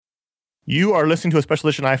You are listening to a special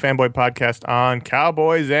edition iFanboy podcast on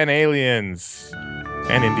Cowboys and Aliens.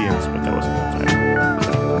 And Indians, but that wasn't that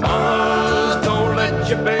time. Mamas, don't let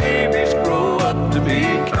your babies grow up to be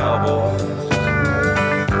cowboys.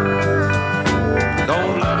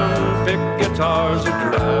 Don't let them pick guitars or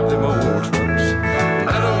drive them old trucks.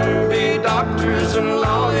 Let them be doctors and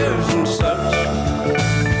lawyers and such.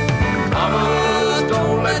 Mamas,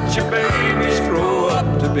 don't let your babies grow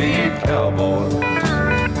up to be cowboys.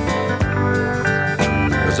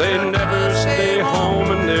 'Cause they never stay home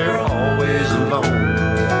and they're always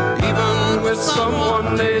alone, even with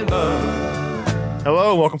someone they love.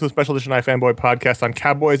 Hello, welcome to a special edition iFanboy podcast on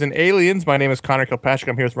Cowboys and Aliens. My name is Conor Kilpatrick.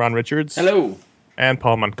 I'm here with Ron Richards. Hello. And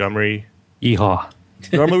Paul Montgomery. Yeehaw.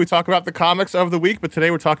 Normally we talk about the comics of the week, but today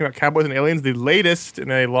we're talking about Cowboys and Aliens, the latest in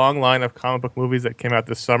a long line of comic book movies that came out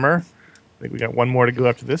this summer. I think we got one more to go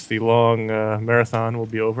after this. The long marathon will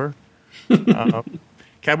be over.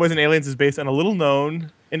 Cowboys and Aliens is based on a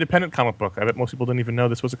little-known independent comic book. I bet most people didn't even know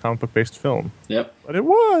this was a comic book-based film. Yep. But it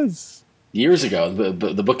was. Years ago.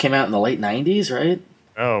 The book came out in the late 90s, right?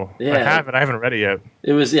 Oh, Yeah. I haven't read it yet.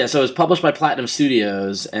 It was, so it was published by Platinum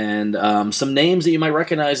Studios, and some names that you might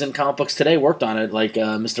recognize in comic books today worked on it, like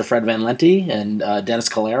Mr. Fred Van Lente and Dennis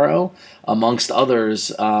Calero, amongst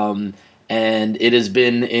others. And it has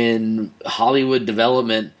been in Hollywood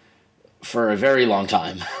development for a very long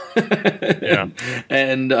time. Yeah.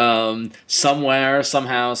 And somewhere,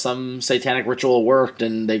 somehow, some satanic ritual worked,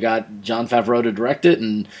 and they got Jon Favreau to direct it,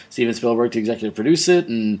 and Steven Spielberg to executive produce it,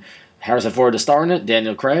 and Harrison Ford to star in it,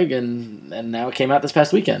 Daniel Craig, and now it came out this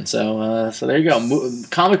past weekend. So there you go.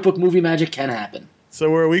 Comic book movie magic can happen.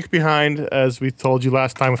 So we're a week behind, as we told you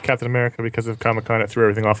last time with Captain America, because of Comic-Con. It threw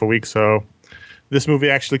everything off a week. So this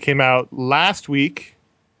movie actually came out last week,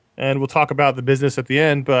 and we'll talk about the business at the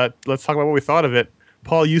end, but let's talk about what we thought of it.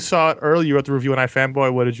 Paul, you saw it early. You wrote the review on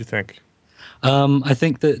iFanboy. What did you think? I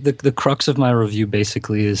think the crux of my review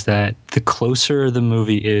basically is that the closer the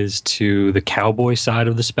movie is to the cowboy side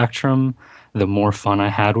of the spectrum, the more fun I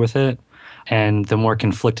had with it, and the more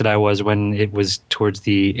conflicted I was when it was towards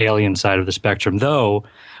the alien side of the spectrum. Though,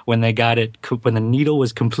 when they got it, when the needle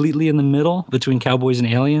was completely in the middle between Cowboys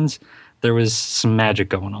and Aliens, there was some magic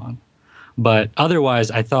going on. But otherwise,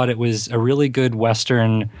 I thought it was a really good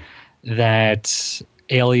Western that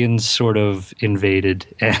aliens sort of invaded,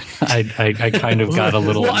 and I kind of got a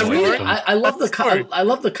little. Well, I love that is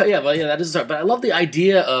a start. But I love the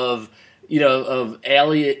idea of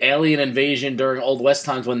alien invasion during Old West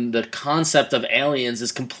times, when the concept of aliens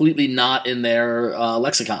is completely not in their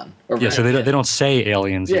lexicon. So they don't say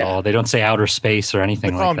aliens at all. They don't say outer space or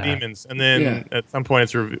anything like that. They call them demons, and then at some point,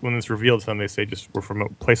 when it's revealed to them, they say just we're from a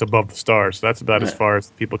place above the stars. So that's about as far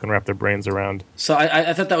as people can wrap their brains around. So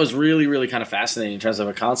I thought that was really, really kind of fascinating in terms of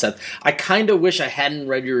a concept. I kind of wish I hadn't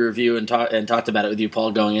read your review and talked about it with you,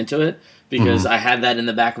 Paul, going into it, because I had that in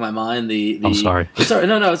the back of my mind. I'm sorry.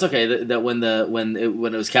 No, it's okay. That when it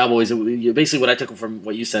was Cowboys, basically what I took from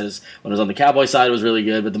what you said is when it was on the Cowboy side, it was really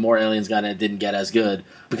good, but the more aliens got in, it didn't get as good.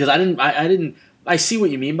 Because I see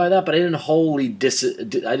what you mean by that, but I didn't wholly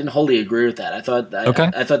agree with that. I thought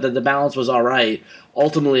that the balance was all right.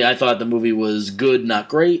 Ultimately, I thought the movie was good, not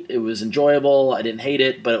great. It was enjoyable. I didn't hate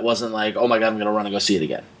it, but it wasn't like, oh my god, I'm going to run and go see it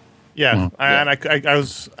again. Yeah, and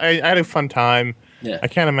I had a fun time. Yeah. I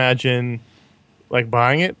can't imagine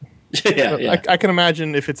buying it. I can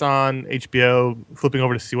imagine if it's on HBO, flipping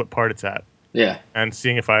over to see what part it's at. Yeah. And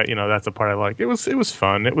seeing if that's a part I like. It was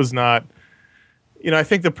fun. It was not. I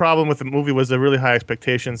think the problem with the movie was the really high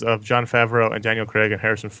expectations of Jon Favreau and Daniel Craig and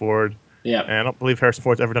Harrison Ford. Yeah. And I don't believe Harrison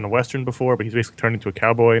Ford's ever done a Western before, but he's basically turned into a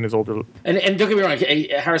cowboy in his older. And don't get me wrong,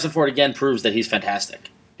 Harrison Ford again proves that he's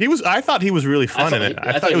fantastic. I thought he was really fun in it.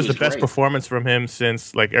 I thought it was the best performance from him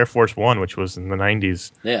since Air Force One, which was in the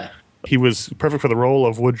 90s. Yeah. He was perfect for the role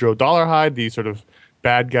of Woodrow Dollarhide, the sort of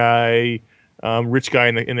bad guy, rich guy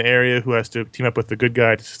in the area who has to team up with the good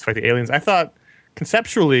guy to fight the aliens. I thought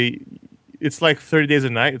conceptually, it's like 30 Days a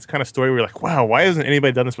Night. It's the kind of story where you're like, wow, why hasn't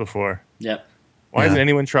anybody done this before? Yep. Why hasn't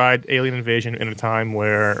anyone tried alien invasion in a time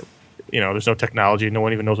where there's no technology, no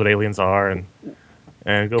one even knows what aliens are, and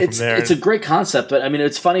go from there. It's a great concept, but I mean,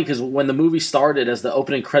 it's funny because when the movie started, as the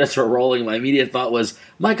opening credits were rolling, my immediate thought was,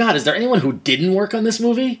 my God, is there anyone who didn't work on this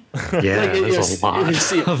movie? Yeah, there's a lot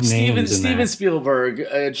of names Steven Spielberg,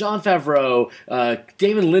 Jon Favreau,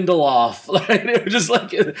 Damon Lindelof.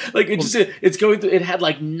 It's going through. It had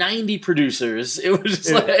 90 producers. It was just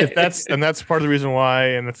that's part of the reason why,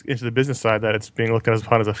 and that's into the business side, that it's being looked at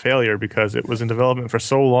upon as a failure, because it was in development for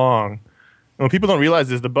so long. What people don't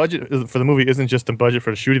realize is the budget for the movie isn't just the budget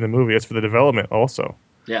for shooting the movie; it's for the development also.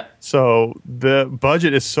 Yeah. So the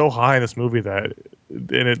budget is so high in this movie that,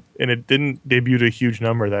 and it didn't debut to a huge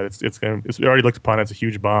number that it's already looked upon as a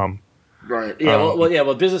huge bomb. Right. Yeah.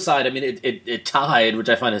 Well, business side. I mean, it tied, which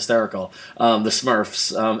I find hysterical. The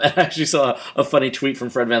Smurfs. And I actually saw a funny tweet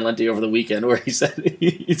from Fred Van Lente over the weekend where he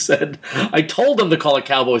said, "I told them to call it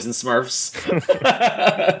Cowboys and Smurfs."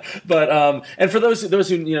 But and for those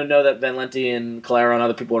who know that Van Lente and Calero and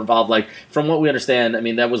other people were involved, like from what we understand, I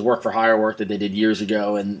mean that was work for hire work that they did years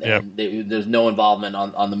ago, and there's no involvement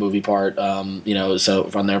on the movie part. So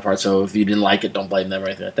from their part. So if you didn't like it, don't blame them or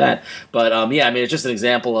anything like that. But I mean, it's just an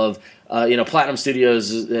example of. Platinum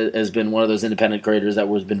Studios has been one of those independent creators that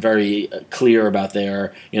has been very clear about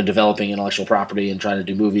their, developing intellectual property and trying to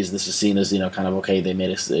do movies. This is seen as, kind of okay.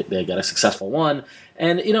 They got a successful one,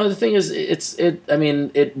 and the thing is,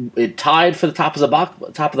 it tied for the top of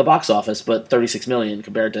the box office, but 36 million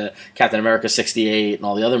compared to Captain America 68 and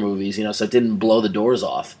all the other movies. So it didn't blow the doors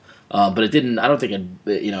off, but it didn't. I don't think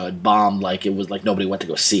it bombed like it was like nobody went to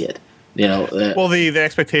go see it. Well, the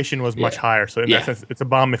expectation was much higher, so in that sense, it's a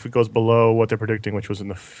bomb if it goes below what they're predicting, which was in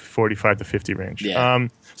the 45 to 50 range. Yeah.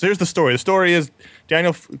 So here's the story. The story is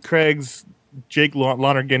Daniel Craig's Jake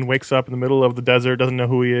Lonergan wakes up in the middle of the desert, doesn't know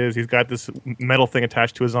who he is. He's got this metal thing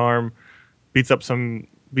attached to his arm, beats up some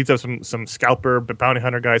scalper bounty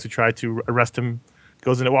hunter guys who try to arrest him.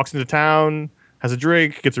 Walks into town, has a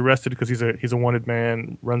drink, gets arrested because he's a wanted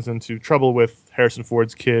man, runs into trouble with Harrison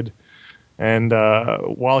Ford's kid. And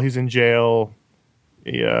while he's in jail,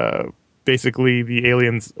 basically the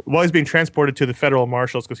aliens, while he's being transported to the federal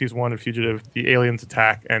marshals because he's wanted fugitive, the aliens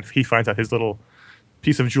attack, and he finds out his little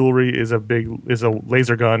piece of jewelry is a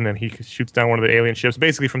laser gun, and he shoots down one of the alien ships.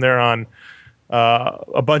 Basically, from there on,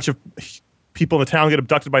 a bunch of people in the town get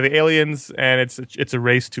abducted by the aliens, and it's a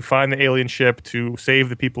race to find the alien ship, to save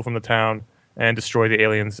the people from the town, and destroy the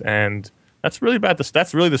aliens. And that's really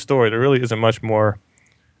that's really the story. There really isn't much more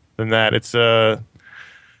than that. It's I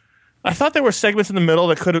thought there were segments in the middle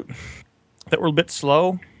that were a bit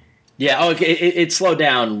slow. Yeah, it slowed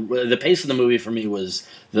down. The pace of the movie for me was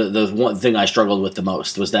the one thing I struggled with the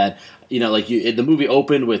most was that the movie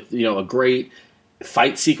opened with a great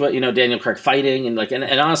fight sequence, Daniel Craig fighting and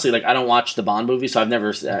and honestly I don't watch the Bond movies, so I've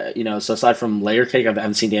never so aside from Layer Cake, I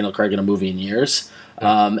haven't seen Daniel Craig in a movie in years.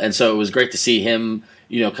 And so it was great to see him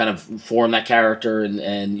kind of form that character,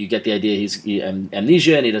 and you get the idea he's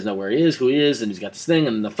amnesia and he doesn't know where he is, who he is, and he's got this thing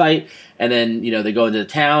and the fight, and then they go into the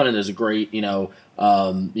town and there's a great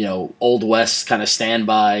Old West kind of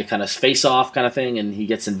standby kind of face off kind of thing, and he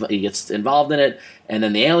gets involved in it, and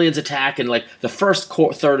then the aliens attack, and the first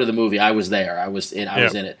third of the movie I was there, I was in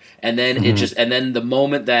it, and then and then the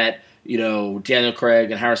moment that Daniel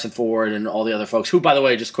Craig and Harrison Ford and all the other folks, who by the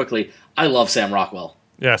way, just quickly, I love Sam Rockwell.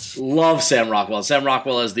 Yes, love Sam Rockwell. Sam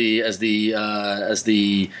Rockwell as the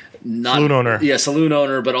not, saloon owner. Yeah, saloon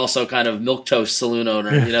owner, but also kind of milquetoast saloon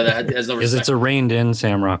owner. That has no respect. Because it's a reined-in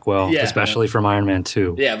Sam Rockwell, especially from Iron Man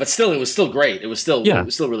 2. Yeah, but still, it was still great. It was still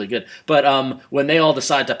really good. But when they all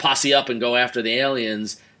decide to posse up and go after the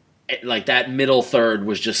aliens, that middle third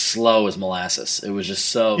was just slow as molasses. It was just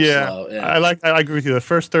so slow. Yeah. I agree with you. The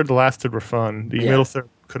first third, the last third were fun. The middle third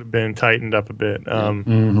could have been tightened up a bit.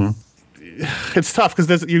 It's tough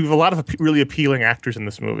because you have a lot of really appealing actors in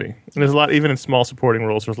this movie, and there's a lot, even in small supporting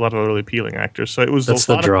roles, there's a lot of really appealing actors. So it was a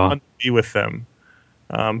lot of fun to be with them.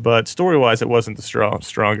 But story-wise, it wasn't the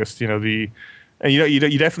strongest. You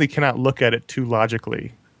definitely cannot look at it too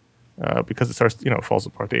logically. Because it starts, falls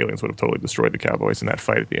apart. The aliens would have totally destroyed the Cowboys in that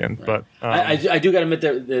fight at the end. Right. But I do got to admit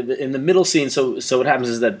that in the middle scene, so what happens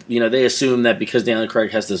is that they assume that because Daniel Craig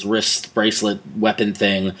has this wrist bracelet weapon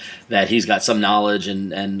thing, that he's got some knowledge,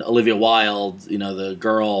 and Olivia Wilde, the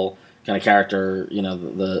girl kind of character,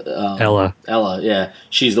 Ella, yeah,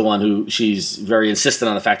 she's the one she's very insistent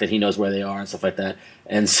on the fact that he knows where they are and stuff like that.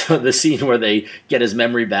 And so the scene where they get his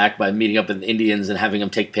memory back by meeting up with Indians and having him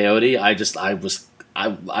take peyote,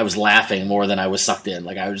 I was laughing more than I was sucked in.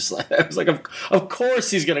 I was like, of course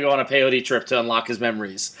he's going to go on a peyote trip to unlock his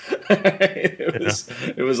memories.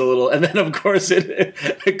 It was a little, and then of course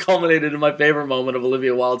it culminated in my favorite moment of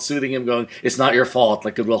Olivia Wilde soothing him, going, "It's not your fault,"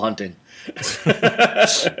 like Good Will Hunting.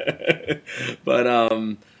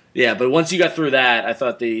 But once you got through that, I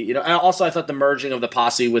thought I thought the merging of the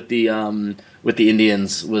posse with the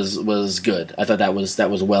Indians was good. I thought that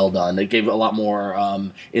was well done. It gave a lot more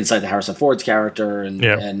insight to Harrison Ford's character and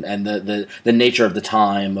the nature of the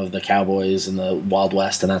time of the cowboys and the Wild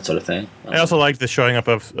West and that sort of thing. I also liked the showing up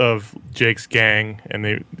of Jake's gang and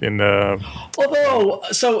the. Although,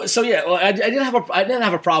 well, I didn't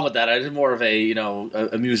have a problem with that. I did more of a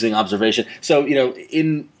amusing observation. So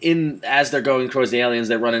in as they're going towards the aliens,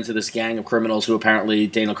 they run into this gang of criminals who apparently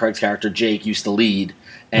Daniel Craig's character Jake used to lead.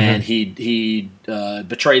 And he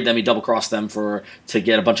betrayed them. He double crossed them to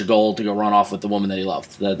get a bunch of gold to go run off with the woman that he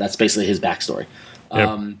loved. That's basically his backstory.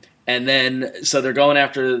 Yep. And then so they're going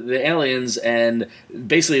after the aliens, and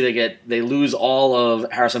basically they lose all of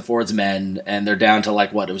Harrison Ford's men, and they're down to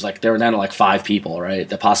they were down to 5 people. Right,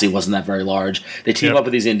 the posse wasn't that very large. They team up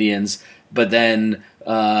with these Indians, but then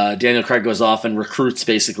Daniel Craig goes off and recruits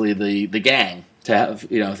basically the gang to have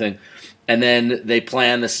thing. And then they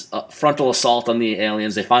plan this frontal assault on the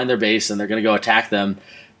aliens. They find their base, and they're going to go attack them.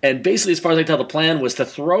 And basically, as far as I can tell, the plan was to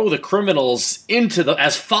throw the criminals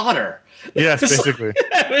as fodder. Yes, basically.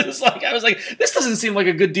 I was like, this doesn't seem like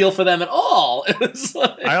a good deal for them at all.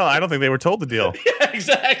 I don't think they were told the deal. Yeah,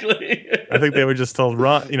 exactly. I think they were just told,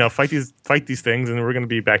 run, fight these things, and we're going to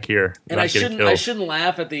be back here. And I shouldn't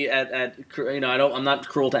laugh at I'm not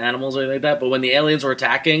cruel to animals or anything like that. But when the aliens were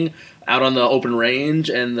attacking out on the open range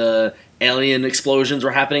and the alien explosions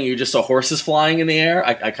were happening, you just saw horses flying in the air,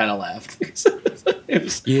 I kind of laughed.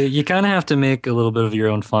 You kind of have to make a little bit of your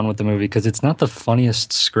own fun with the movie because it's not the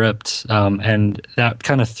funniest script, and that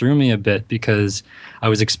kind of threw me a bit because I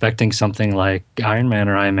was expecting something like Iron Man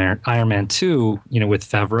or Iron Man 2, with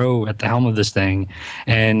Favreau at the helm of this thing,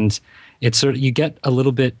 and it's sort of, you get a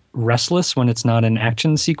little bit restless when it's not an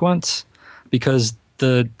action sequence because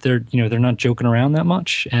they're not joking around that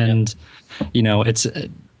much, and it's.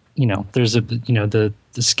 There's the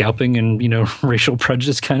scalping and racial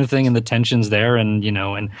prejudice kind of thing, and the tensions there, and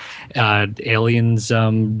aliens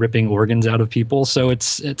ripping organs out of people. So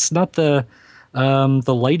it's not the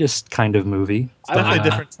lightest kind of movie. It's definitely a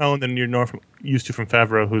different tone than you're used to from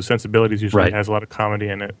Favreau, whose sensibilities usually has a lot of comedy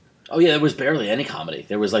in it. Oh yeah, there was barely any comedy.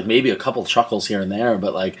 There was maybe a couple chuckles here and there,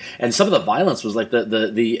 but and some of the violence was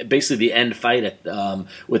the basically the end fight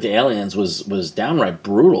with the aliens was downright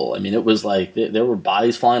brutal. I mean, it was there were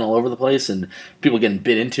bodies flying all over the place and people getting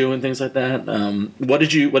bit into and things like that. What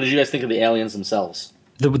did you guys think of the aliens themselves?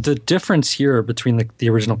 The difference here between the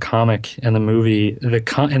original comic and the movie, in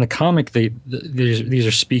the comic, these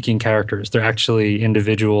are speaking characters. They're actually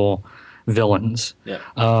individual villains. Yeah.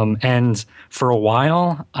 And for a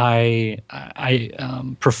while, I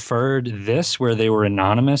preferred this, where they were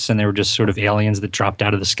anonymous and they were just sort of aliens that dropped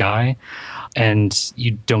out of the sky, and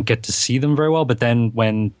you don't get to see them very well. But then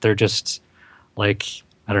when they're just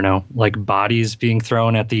bodies being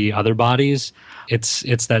thrown at the other bodies,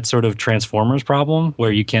 it's that sort of Transformers problem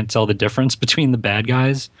where you can't tell the difference between the bad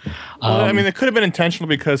guys. It could have been intentional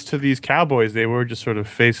because to these cowboys, they were just sort of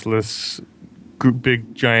faceless,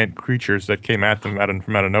 big giant creatures that came at them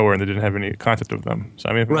from out of nowhere, and they didn't have any concept of them.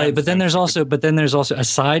 So right, but then there's also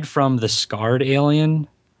aside from the scarred alien,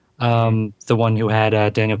 the one who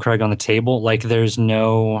had Daniel Craig on the table, there's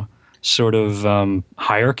no sort of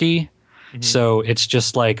hierarchy. Mm-hmm. So it's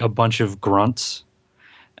just a bunch of grunts.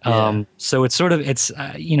 So it's sort of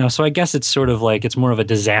so I guess it's sort of it's more of a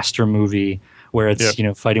disaster movie where it's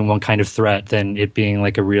fighting one kind of threat than it being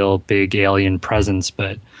a real big alien presence,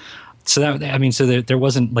 but. So there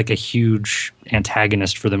wasn't a huge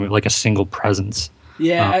antagonist for them, a single presence.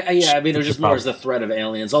 Yeah, it was just more as the threat of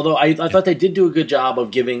aliens. Although I thought they did do a good job of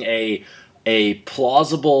giving a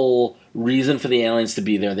plausible reason for the aliens to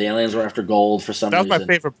be there. The aliens were after gold for some reason. That was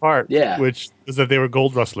my favorite part. Yeah, which is that they were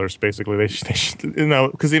gold rustlers. Basically,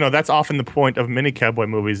 because that's often the point of many cowboy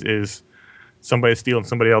movies is somebody stealing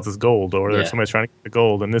somebody else's gold, or somebody's trying to get the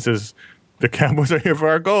gold, and this is. The Cowboys are here for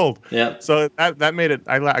our gold. Yeah. So that made it.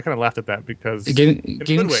 I kind of laughed at that because it gave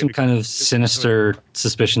me some kind of sinister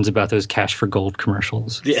suspicions about those Cash for Gold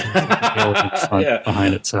commercials. Yeah.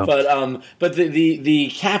 Behind it. So, but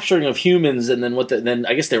the capturing of humans and then then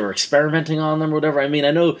I guess they were experimenting on them or whatever. I mean, I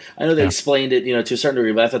know they explained it to a certain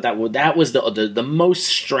degree, but I thought that was the most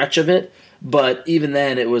stretch of it. But even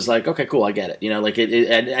then, it was okay, cool, I get it.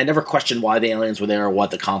 I never questioned why the aliens were there or what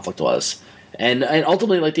the conflict was. And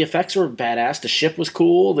ultimately, the effects were badass. The ship was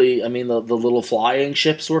cool. The little flying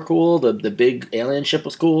ships were cool. The big alien ship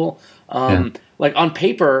was cool. On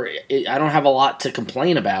paper, I don't have a lot to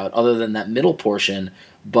complain about other than that middle portion.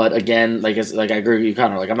 But again, I agree with you,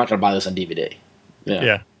 Connor. I'm not going to buy this on DVD.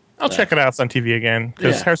 Yeah. I'll check it out on TV again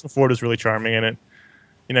because Harrison Ford is really charming in it.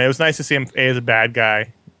 It was nice to see him as a bad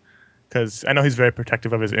guy because I know he's very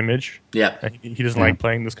protective of his image. Yeah, he doesn't like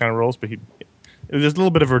playing this kind of roles, but there's a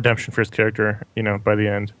little bit of a redemption for his character, by the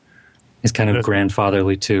end. He's kind of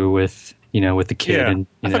grandfatherly too with the kid. Yeah, and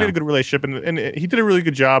I thought he had a good relationship, and he did a really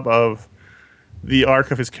good job of the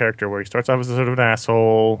arc of his character, where he starts off as sort of an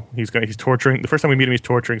asshole. He's torturing. The first time we meet him, he's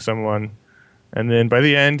torturing someone, and then by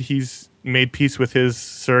the end, he's made peace with his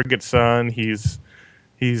surrogate son. He's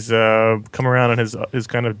come around on his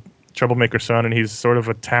kind of troublemaker son, and he's sort of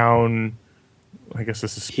a town. I guess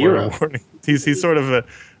this is spoiler warning. He's sort of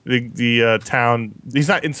the town. He's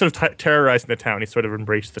not instead of terrorizing the town. He sort of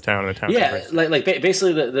embraced the town, and the town. Yeah,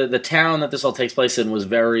 basically the town that this all takes place in was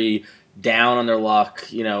very down on their luck,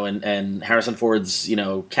 and Harrison Ford's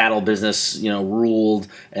cattle business ruled,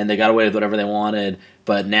 and they got away with whatever they wanted.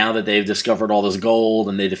 But now that they've discovered all this gold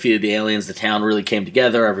and they defeated the aliens, the town really came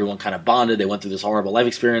together. Everyone kind of bonded. They went through this horrible life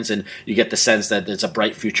experience, and you get the sense that there's a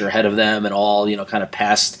bright future ahead of them, and all kind of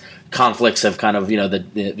past conflicts have kind of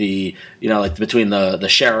the like between the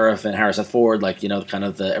sheriff and Harrison Ford, kind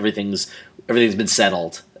of everything's been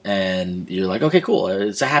settled, and you're like, okay, cool,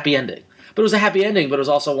 it's a happy ending. But it was a happy ending, but it was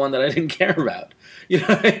also one that I didn't care about. You know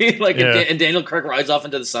what I mean? And Daniel Craig rides off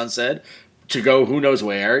into the sunset to go who knows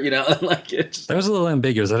where, that was a little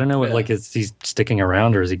ambiguous. I don't know what is he sticking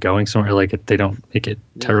around or is he going somewhere? They don't make it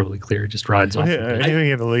terribly clear. He just rides off. I think he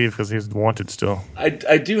had to leave because he's wanted still. I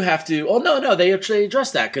do have to. Oh no, they actually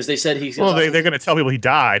addressed that because they said he's. Well, they're going to tell people he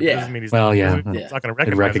died. Yeah. Doesn't mean he's not going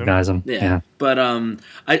to recognize him. Yeah. But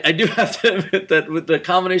I do have to admit that with the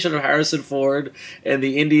combination of Harrison Ford and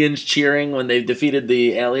the Indians cheering when they defeated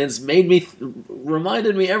the aliens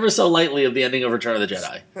reminded me ever so lightly of the ending of Return of the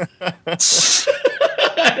Jedi.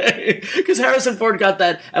 Because Harrison Ford got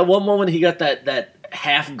that at one moment. He got that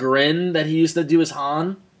half grin that he used to do as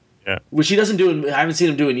Han, which he doesn't do. I haven't seen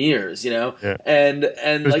him do in years, Yeah. And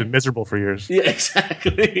he's been miserable for years. Yeah,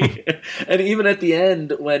 exactly. And even at the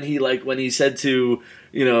end, when he said to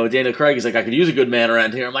Daniel Craig, he's like, I could use a good man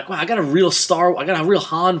around here. I'm like, wow, I got a real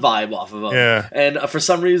Han vibe off of him. Yeah. And for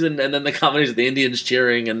some reason, and then the combination of the Indians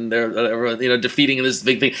cheering and they're defeating this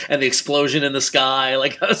big thing and the explosion in the sky. I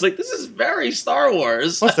was like, this is very Star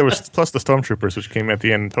Wars. Plus the stormtroopers, which came at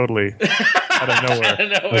the end totally out of nowhere.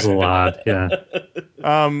 That was a lot. Yeah.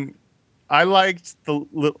 I liked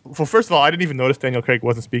first of all, I didn't even notice Daniel Craig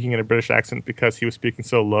wasn't speaking in a British accent because he was speaking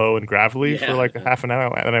so low and gravelly for a half an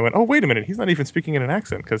hour. And then I went, oh, wait a minute, he's not even speaking in an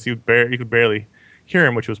accent because you could barely hear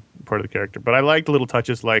him, which was part of the character. But I liked little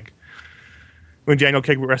touches like when Daniel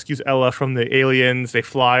Craig rescues Ella from the aliens, they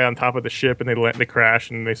fly on top of the ship and they crash,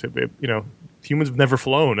 and they said, humans have never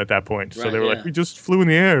flown at that point. So they were like, we just flew in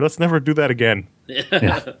the air. Let's never do that again.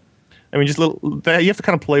 Yeah. I mean, you have to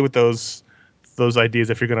kind of play with those ideas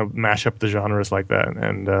if you're going to mash up the genres like that,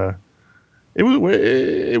 and it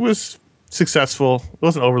was successful. It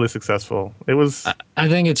wasn't overly successful. It was. I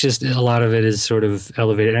think it's just a lot of it is sort of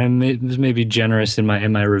elevated, and it was maybe generous in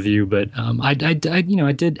my review, but I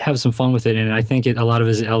did have some fun with it, and I think a lot of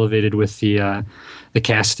it is elevated with the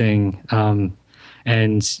casting.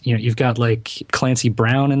 And you've got Clancy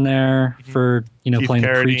Brown in there for Keith playing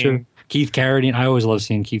Carradine. the creature. Keith Carradine. I always love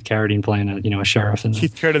seeing Keith Carradine playing a sheriff.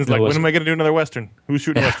 Keith Carradine's like, when am I going to do another Western? Who's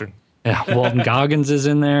shooting a Western? Yeah, Walton Goggins is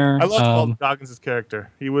in there. I love Walton Goggins'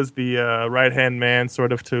 character. He was the right-hand man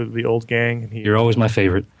sort of to the old gang. You're always my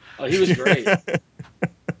favorite. Oh, he was great.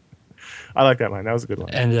 I like that line. That was a good one.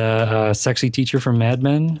 And sexy teacher from Mad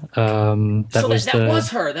Men. That was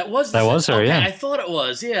her. That was her. Okay, yeah, I thought it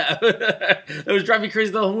was. Yeah, it was driving me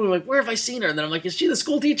crazy the whole movie. Like, where have I seen her? And then I'm like, is she the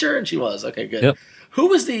school teacher? And she was. Okay, good. Yep. Who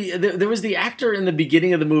was there was the actor in the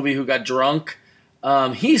beginning of the movie who got drunk.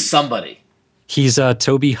 He's somebody. He's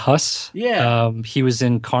Toby Huss. Yeah. He was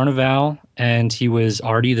in Carnival, and he was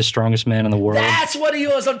Artie, the strongest man in the world. That's what he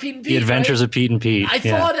was on Pete and Pete. The Adventures of Pete and Pete. I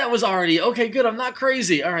thought that was Artie. Okay, good. I'm not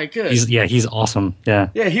crazy. All right, good. He's awesome.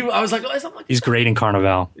 Yeah. Yeah, I was like, he's great in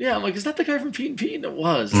Carnival. Yeah, I'm like, is that the guy from Pete and Pete? And it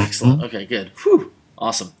was. Mm-hmm. Excellent. Okay, good. Whew.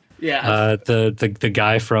 Awesome. Yeah. The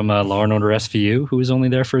guy from Law and Order SVU, who was only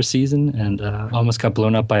there for a season and almost got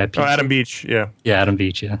blown up by a pizza. Oh, Adam Beach. Yeah. Yeah, Adam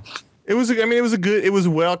Beach. Yeah. It was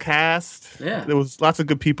well cast. Yeah. There was lots of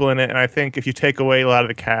good people in it, and I think if you take away a lot of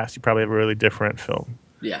the cast, you probably have a really different film.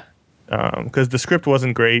 Yeah. Because the script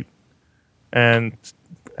wasn't great, and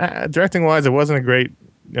directing wise, it wasn't a great.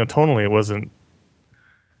 Tonally,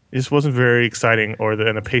 it just wasn't very exciting,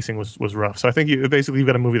 and the pacing was rough. So I think you've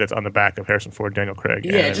got a movie that's on the back of Harrison Ford, Daniel Craig.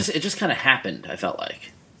 Yeah, it just kind of happened. I felt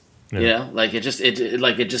like. Yeah.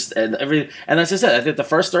 And every, and as I said, I think the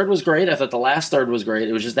first third was great. I thought the last third was great.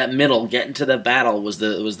 It was just that middle, getting to the battle was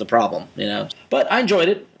the problem, But I enjoyed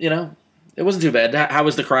it, It wasn't too bad. How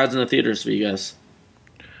was the crowds in the theaters for you guys?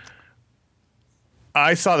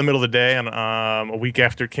 I saw it in the middle of the day, and a week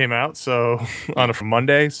after it came out, so from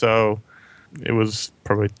Monday. So it was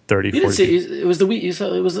probably 30, You 40 didn't see it was the week. You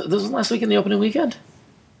saw it was this was last week in the opening weekend.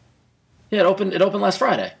 Yeah, it opened last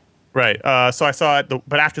Friday. Right. So I saw it,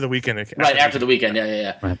 but after the weekend. After the weekend.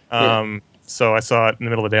 Yeah. Right. So I saw it in the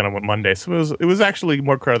middle of the day on Monday. So it was actually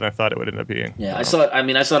more crowded than I thought it would end up being. Yeah, I saw it. I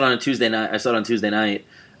mean, I saw it on a Tuesday night. I saw it on Tuesday night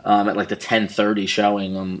at like the 10:30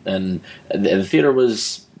 showing, and the theater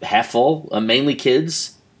was half full. Mainly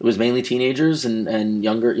kids. It was mainly teenagers and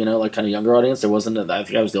younger, like kind of younger audience. There wasn't. I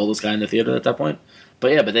think I was the oldest guy in the theater at that point.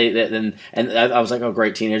 But yeah, but I was like, oh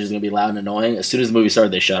great, teenagers are gonna be loud and annoying. As soon as the movie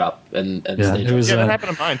started, they shut up and stayed. It was, that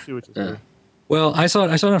happened to mine too, which is weird. Well, I saw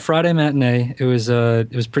it on a Friday matinee. It was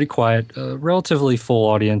pretty quiet, relatively full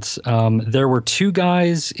audience. There were two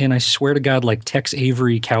guys in, I swear to God, like Tex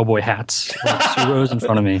Avery cowboy hats, like 2 rows in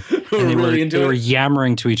front of me, and they were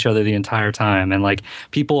yammering to each other the entire time, and like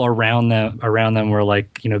people around them were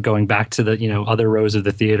like going back to the other rows of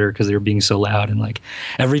the theater because they were being so loud, and like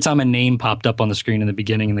every time a name popped up on the screen in the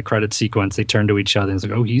beginning in the credit sequence, they turned to each other and was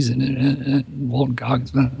like, oh, he's in it, Walton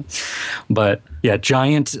Goggins, but yeah,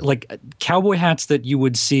 giant like cowboy hats that you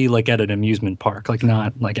would see like at an amusement park, like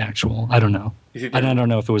not like actual. I don't know. I don't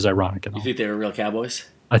know if it was ironic at all. You think they were real cowboys?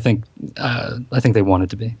 I think they wanted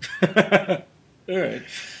to be. All right.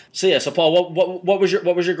 So yeah. So Paul, what was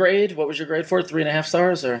your grade? What was your grade for it? 3.5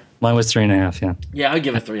 stars or? Mine was 3.5. Yeah. Yeah, I'd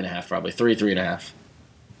give it 3.5 probably. 3.5.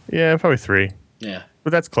 Yeah, probably 3. Yeah. But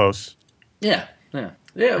that's close. Yeah.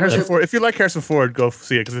 Harrison Ford. If you like Harrison Ford, go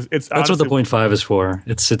see it because it's. That's what the 0.5 is for.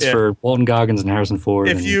 It's for Walton Goggins and Harrison Ford.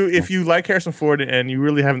 If you like Harrison Ford and you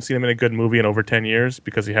really haven't seen him in a good movie in over 10 years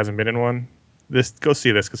because he hasn't been in one, go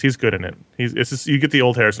see this because he's good in it. You get the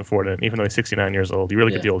old Harrison Ford in it, even though he's 69 years old. You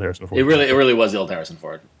really get the old Harrison Ford. It really was the old Harrison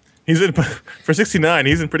Ford. He's in for 69.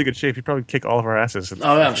 He's in pretty good shape. He'd probably kick all of our asses.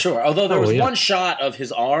 Oh, yeah, I'm sure. Although there was one shot of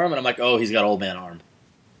his arm, and I'm like, oh, he's got old man arm.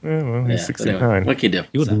 Yeah, well, he's 69. Anyway, what can you do?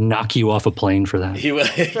 He would knock you off a plane for that. He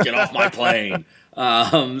would get off my plane.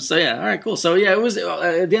 So yeah, all right, cool. So yeah, it was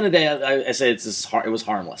at the end of the day, I say it was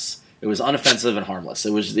harmless. It was unoffensive and harmless. It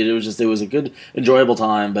was a good, enjoyable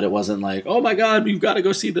time, but it wasn't like, oh my God, you've got to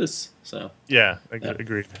go see this. So yeah,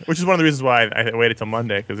 agreed. Which is one of the reasons why I waited till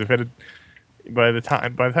Monday because if it had, by the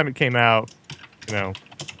time it came out,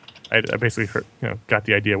 I basically got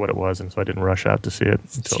the idea what it was, and so I didn't rush out to see it.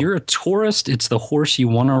 If you're a tourist, it's the horse you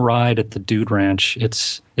want to ride at the Dude Ranch.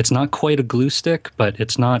 It's not quite a glue stick, but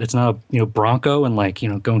it's not a bronco and like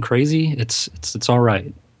going crazy. It's all right.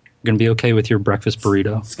 You're gonna be okay with your breakfast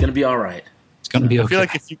burrito. It's gonna be all right. It's gonna be okay. I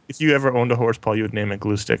feel like if you ever owned a horse, Paul, you would name it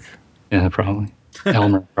Glue Stick. Yeah, probably.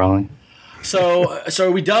 Elmer, probably. So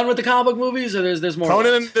are we done with the comic book movies, or there's more?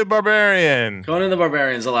 Conan the Barbarian. Conan the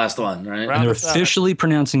Barbarian's the last one, right? And they're officially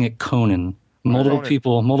pronouncing it Conan.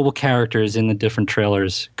 Multiple characters in the different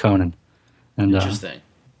trailers. Conan. And interesting.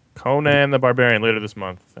 Conan the Barbarian later this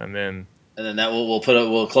month, and then that we'll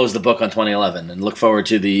close the book on 2011 and look forward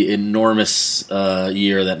to the enormous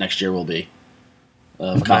year that next year will be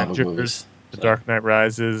of comic book movies. The Dark Knight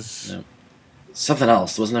Rises. Yep. Something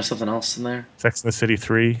else. Wasn't there something else in there? Sex and the City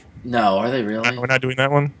 3. No, are they really? We're not doing that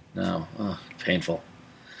one? No. Oh, painful.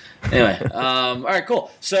 Anyway, all right,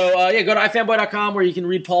 cool. So, go to iFanboy.com where you can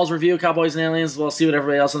read Paul's review of Cowboys and Aliens as well, see what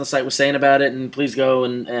everybody else on the site was saying about it, and please go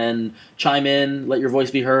and chime in, let your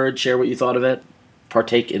voice be heard, share what you thought of it,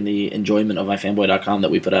 partake in the enjoyment of iFanboy.com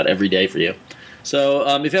that we put out every day for you. So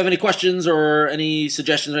if you have any questions or any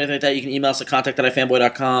suggestions or anything like that, you can email us at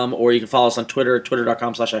contact@ifanboy.com, or you can follow us on Twitter,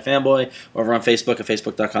 twitter.com/ifanboy, or over on Facebook at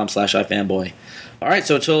facebook.com/ifanboy. All right,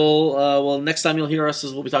 so until next time you'll hear us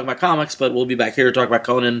is we'll be talking about comics, but we'll be back here to talk about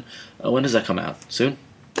Conan. When does that come out? Soon?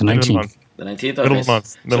 The 19th. The 19th? Middle of the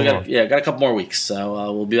month. Got a couple more weeks.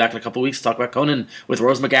 So we'll be back in a couple weeks to talk about Conan with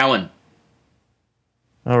Rose McGowan.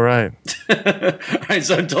 All right. All right,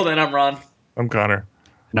 so until then, I'm Ron. I'm Connor.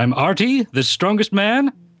 And I'm Artie, the strongest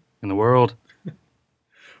man in the world.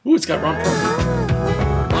 Ooh, it's got Ron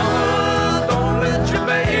Perlman. Mama, don't let your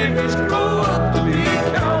baby